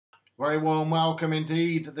Very warm welcome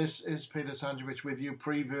indeed. This is Peter Sanjevich with you,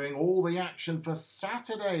 previewing all the action for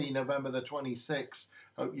Saturday, November the 26th.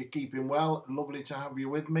 Hope you're keeping well. Lovely to have you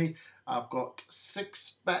with me. I've got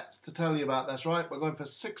 6 bets to tell you about. That's right, we're going for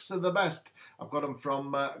 6 of the best. I've got them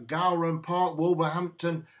from Gowran Park,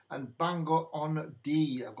 Wolverhampton and Bangor on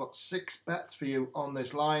D. I've got 6 bets for you on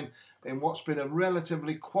this line in what's been a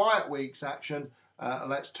relatively quiet week's action.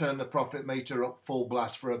 Let's turn the profit meter up full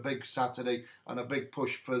blast for a big Saturday and a big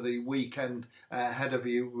push for the weekend ahead of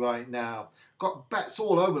you right now. Got bets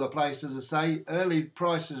all over the place, as I say. Early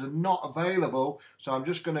prices are not available, so I'm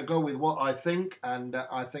just going to go with what I think, and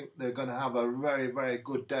I think they're going to have a very, very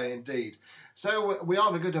good day indeed. So we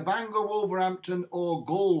either go to Bangor, Wolverhampton or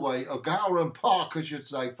Galway, or Gowran Park, I should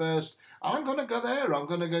say, first. I'm going to go there. I'm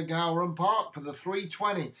going to go Gowran Park for the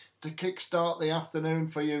 3:20 to kickstart the afternoon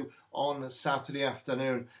for you on Saturday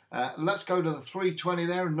afternoon. Let's go to the 3:20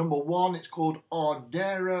 there. Number 1, it's called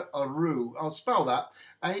Ardera Aru. I'll spell that.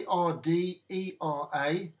 A-R-D-E-R-A.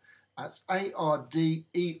 That's A-R-D-E-R-A.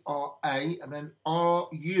 And then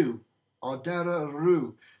R-U. Ardera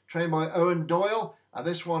Aru. Trained by Owen Doyle.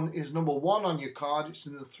 This one is number 1 on your card. It's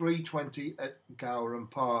in the 3:20 at Gowran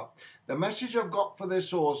Park. The message I've got for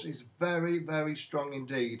this horse is very, very strong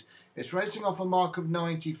indeed. It's racing off a mark of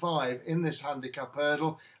 95 in this handicap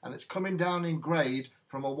hurdle, and it's coming down in grade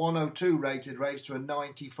from a 102 rated race to a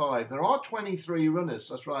 95. There are 23 runners,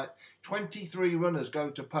 that's right, 23 runners go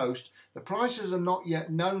to post. The prices are not yet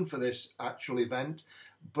known for this actual event,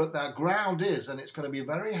 but that ground is, and it's going to be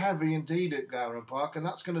very heavy indeed at Gowran Park, and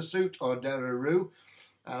that's going to suit Ardera Aru.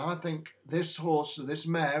 And I think this horse, this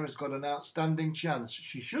mare, has got an outstanding chance.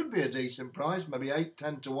 She should be a decent price, maybe 8,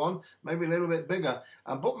 10 to 1, maybe a little bit bigger.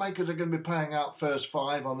 And bookmakers are going to be paying out first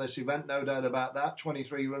 5 on this event, no doubt about that.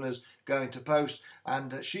 23 runners going to post.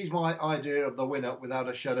 And she's my idea of the winner without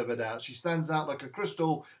a shadow of a doubt. She stands out like a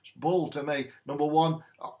crystal ball to me. Number 1,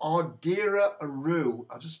 Ardera Aru.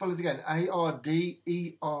 I'll just spell it again.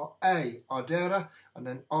 A-R-D-E-R-A. Ardera, and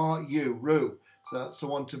then R-U, Ru. So that's the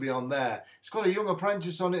one to be on there. It's got a young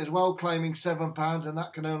apprentice on it as well, claiming £7, and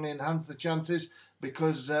that can only enhance the chances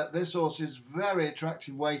because this horse is very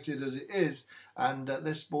attractive weighted as it is, and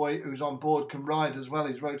this boy who's on board can ride as well.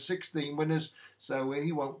 He's rode 16 winners, so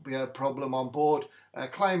he won't be a problem on board.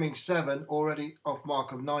 Claiming 7, already off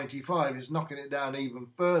mark of 95, is knocking it down even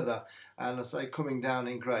further, and I say coming down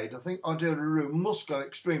in grade. I think Ardera Aru must go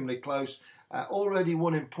extremely close. Already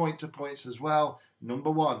won in point-to-points as well.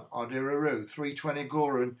 Number 1, Ardera Aru, 3:20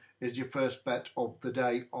 Gowran is your first bet of the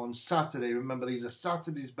day on Saturday. Remember, these are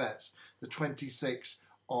Saturday's bets, the 26th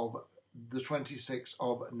of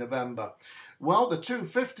November. Well, the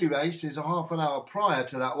 250 race is a half an hour prior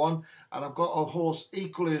to that one, and I've got a horse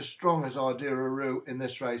equally as strong as Ardera Aru in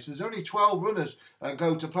this race. There's only 12 runners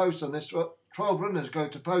go to post on this. 12 runners go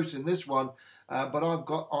to post in this one, but I've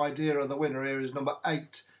got idea of the winner here is number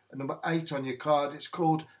 8. Number 8 on your card. It's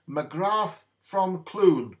called McGrath from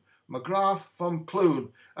Clune. McGrath from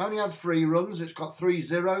Clune. Only had 3 runs. It's got 3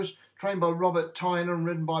 zeros. Trained by Robert Tyner and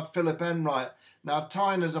ridden by Philip Enright. Now,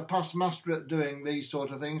 Tyner's a past master at doing these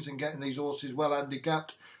sort of things and getting these horses well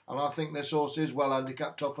handicapped. And I think this horse is well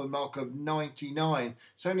handicapped off a mark of 99.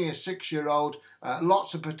 It's only a 6-year-old.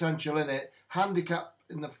 Lots of potential in it. Handicapped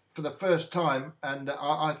for the first time, and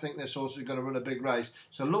I think this horse is going to run a big race.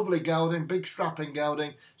 It's a lovely gelding, big strapping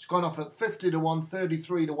gelding. It's gone off at 50 to 1,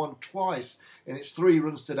 33 to 1 twice in its 3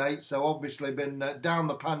 runs to date, so obviously been down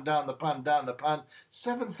the pan, down the pan, down the pan.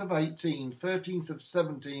 7th of 18, 13th of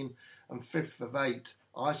 17 and 5th of 8.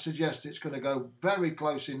 I suggest it's going to go very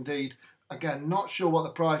close indeed. Again, not sure what the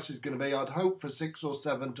price is going to be. I'd hope for 6 or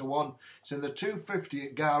 7 to 1. It's in the 250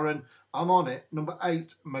 at Gowran. I'm on it. Number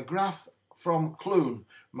 8, McGrath from Clune.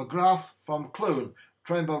 McGrath from Clune,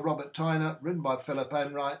 trained by Robert Tyner, ridden by Philip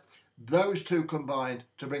Enright. Those 2 combined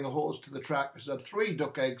to bring a horse to the track. It's had 3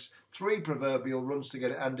 duck eggs, 3 proverbial runs to get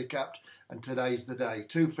it handicapped, and today's the day.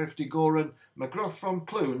 250 Gowran, McGrath from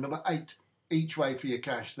Clune, number 8, each way for your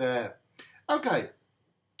cash there. Okay,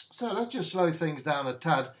 so let's just slow things down a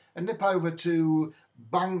tad and nip over to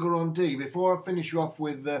Bangor on D before I finish you off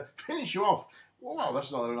with well,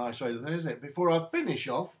 that's not a nice way to say, is it? Before I finish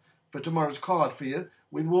off for tomorrow's card for you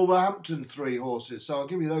with Wolverhampton 3 horses. So I'll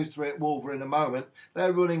give you those 3 at Wolver in a moment.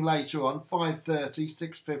 They're running later on, 5:30,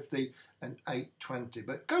 6:50 and 8:20.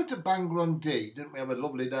 But go to Bangor on D. Didn't we have a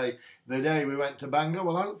lovely day the day we went to Bangor?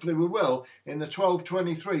 Well, hopefully we will in the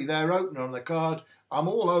 12:23. Their opener on the card. I'm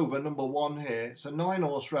all over number 1 here. It's a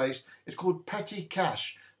 9-horse race. It's called Petty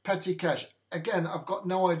Cash. Petty Cash. Again, I've got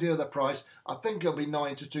no idea of the price. I think it'll be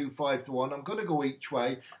 9 to 2, 5 to 1. I'm going to go each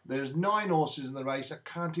way. There's 9 horses in the race. I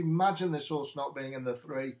can't imagine this horse not being in the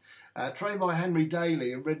 3. Trained by Henry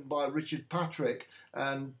Daly and ridden by Richard Patrick,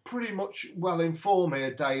 and pretty much well in form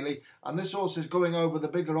here, Daly. And this horse is going over the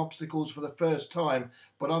bigger obstacles for the first time,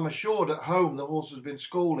 but I'm assured at home the horse has been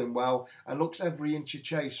schooling well and looks every inch a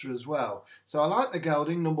chaser as well. So I like the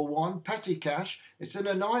gelding, number 1, Petty Cash. It's in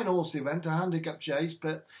a 9-horse event, a handicap chase, but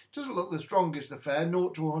it doesn't look the strongest affair, 0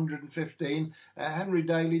 to 115. Henry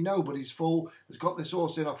Daly, nobody's fool, has got this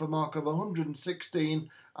horse in off a mark of 116,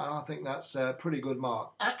 and I think that's a pretty good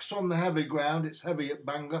mark. Axe on the heavy ground, it's heavy at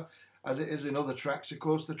Bangor, as it is in other tracks, of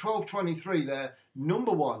course. The 12.23 there,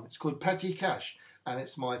 number 1, it's called Petty Cash, and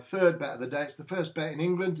it's my third bet of the day. It's the first bet in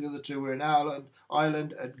England, the other two were in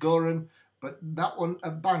Ireland at Goran, but that one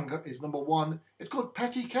at Bangor is number 1. It's called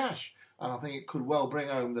Petty Cash, and I think it could well bring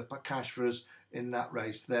home the cash for us in that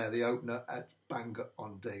race there, the opener at Bangor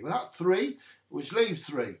on D. Well, that's 3, which leaves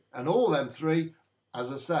 3, and all them 3,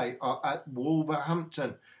 as I say, are at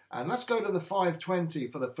Wolverhampton. And let's go to the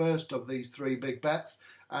 5.20 for the first of these 3 big bets.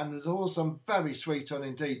 And there's also some very sweet on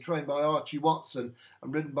indeed, trained by Archie Watson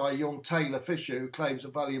and ridden by young Taylor Fisher, who claims a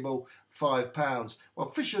valuable £5.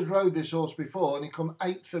 Well, Fisher's rode this horse before and he come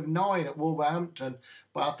 8th of 9 at Wolverhampton,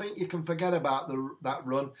 but I think you can forget about that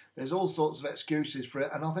run. There's all sorts of excuses for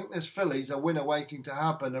it, and I think this filly's a winner waiting to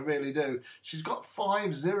happen, I really do. She's got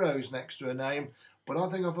 5 zeros next to her name, but I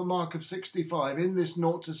think off a mark of 65, in this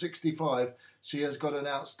 0 to 65, she has got an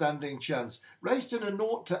outstanding chance. Raced in a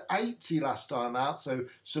 0 to 80 last time out, so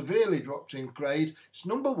severely dropped in grade. It's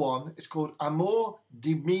number 1. It's called Amour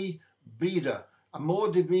de mi Vida.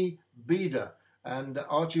 Amour de mi Vida. And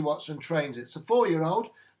Archie Watson trains it. It's a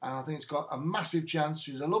 4-year-old, and I think it's got a massive chance.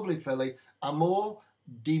 She's a lovely filly. Amour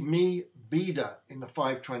de mi Vida in the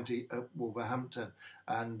 5.20 at Wolverhampton.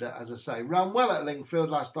 And as I say, ran well at Lingfield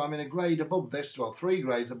last time in a grade above this, well, 3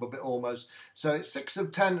 grades above it almost. So it's 6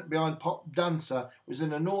 of 10 behind Pop Dancer, was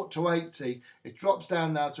in a 0 to 80. It drops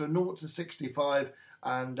down now to a 0 to 65,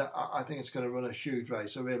 and I think it's going to run a huge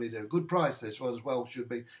race, I really do. Good price this one as well, should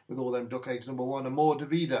be, with all them duck eggs. Number 1, Amour de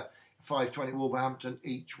Vida, 5.20 Wolverhampton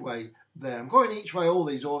each way there. I'm going each way all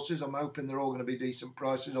these horses. I'm hoping they're all going to be decent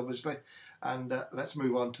prices, obviously. And let's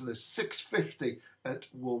move on to the 6.50 at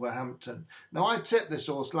Wolverhampton. Now, I tipped this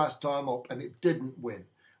horse last time up and it didn't win,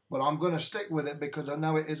 but I'm going to stick with it because I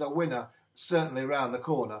know it is a winner, certainly around the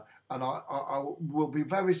corner. And I will be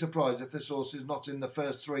very surprised if this horse is not in the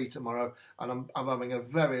first 3 tomorrow. And I'm having a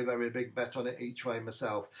very, very big bet on it each way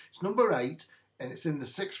myself. It's number 8. And it's in the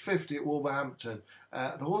 6.50 at Wolverhampton.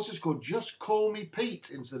 The horse is called Just Call Me Pete,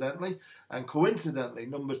 incidentally. And coincidentally,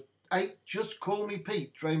 number 8, Just Call Me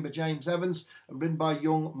Pete, trained by James Evans and ridden by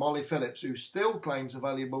young Molly Phillips, who still claims a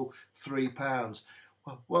valuable £3.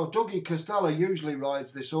 Well, Dougie Costello usually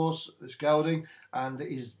rides this horse, this gelding, and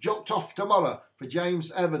he's jocked off tomorrow for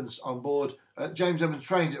James Evans on board. James Evans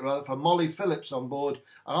trains it, rather, for Molly Phillips on board.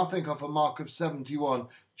 And I think off a mark of 71,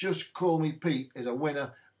 Just Call Me Pete is a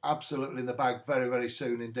winner, absolutely in the bag very, very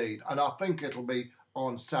soon indeed. And I think it'll be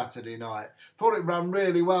on Saturday night. Thought it ran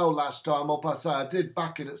really well last time up. I say I did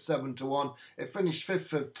back it at 7 to 1. It finished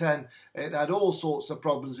 5th of 10. It had all sorts of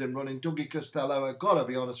problems in running. Dougie Costello, I've got to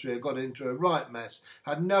be honest with you, got into a right mess.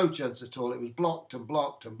 Had no chance at all. It was blocked and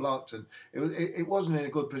blocked and blocked, and it wasn't in a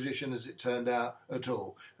good position as it turned out at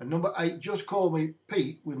all. And number 8, Just Call Me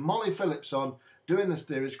Pete, with Molly Phillips on, doing the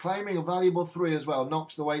steer, is claiming a valuable 3 as well,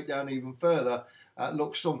 knocks the weight down even further.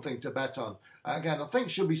 Looks something to bet on. Again, I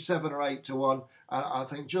think she'll be 7 or 8 to 1. I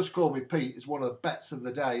think Just Call Me Pete is one of the bets of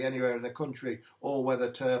the day anywhere in the country, all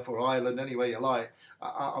weather turf or Ireland, anywhere you like.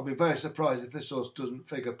 I'll be very surprised if this horse doesn't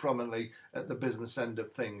figure prominently at the business end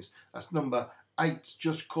of things. That's number 8,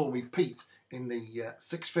 Just Call Me Pete, in the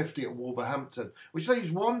 6.50 at Wolverhampton, which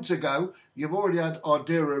leaves 1 to go. You've already had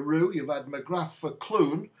Ardira Roo, you've had McGrath for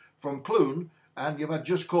Clune, from Clune, and you've had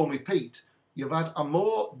Just Call Me Pete. You've had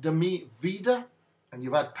Amour de mi Vida, and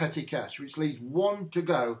you've had Petty Cash, which leaves 1 to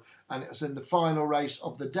go, and it's in the final race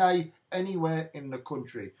of the day anywhere in the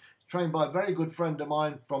country. Trained by a very good friend of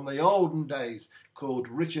mine from the olden days called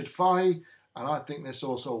Richard Fahey, and I think this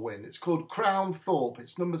horse will win. It's called Crownthorpe.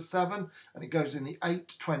 It's number 7, and it goes in the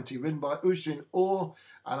 8.20, ridden by Usain Orr,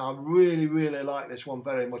 and I really, really like this one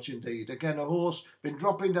very much indeed. Again, a horse been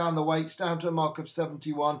dropping down the weights down to a mark of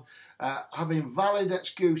 71, having valid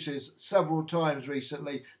excuses several times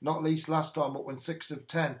recently, not least last time up when 6 of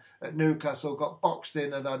 10 at Newcastle, got boxed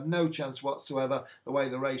in and had no chance whatsoever the way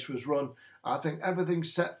the race was run. I think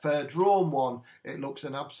everything's set fair, drawn 1. It looks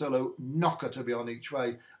an absolute knocker to be on each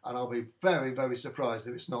way, and I'll be very, very surprised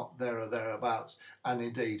if it's not there or thereabouts, and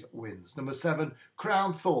indeed wins. Number 7,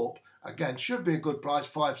 Crownthorpe. Again, should be a good price,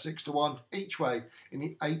 5, 6 to 1 each way in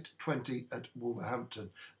the 8.20 at Wolverhampton.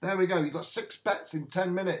 There we go. You've got 6 bets in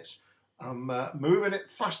 10 minutes. I'm moving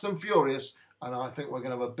it fast and furious, and I think we're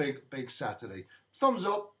going to have a big, big Saturday. Thumbs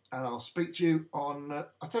up, and I'll speak to you on,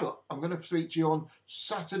 I'll tell you what, I'm going to speak to you on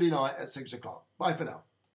Saturday night at 6 o'clock. Bye for now.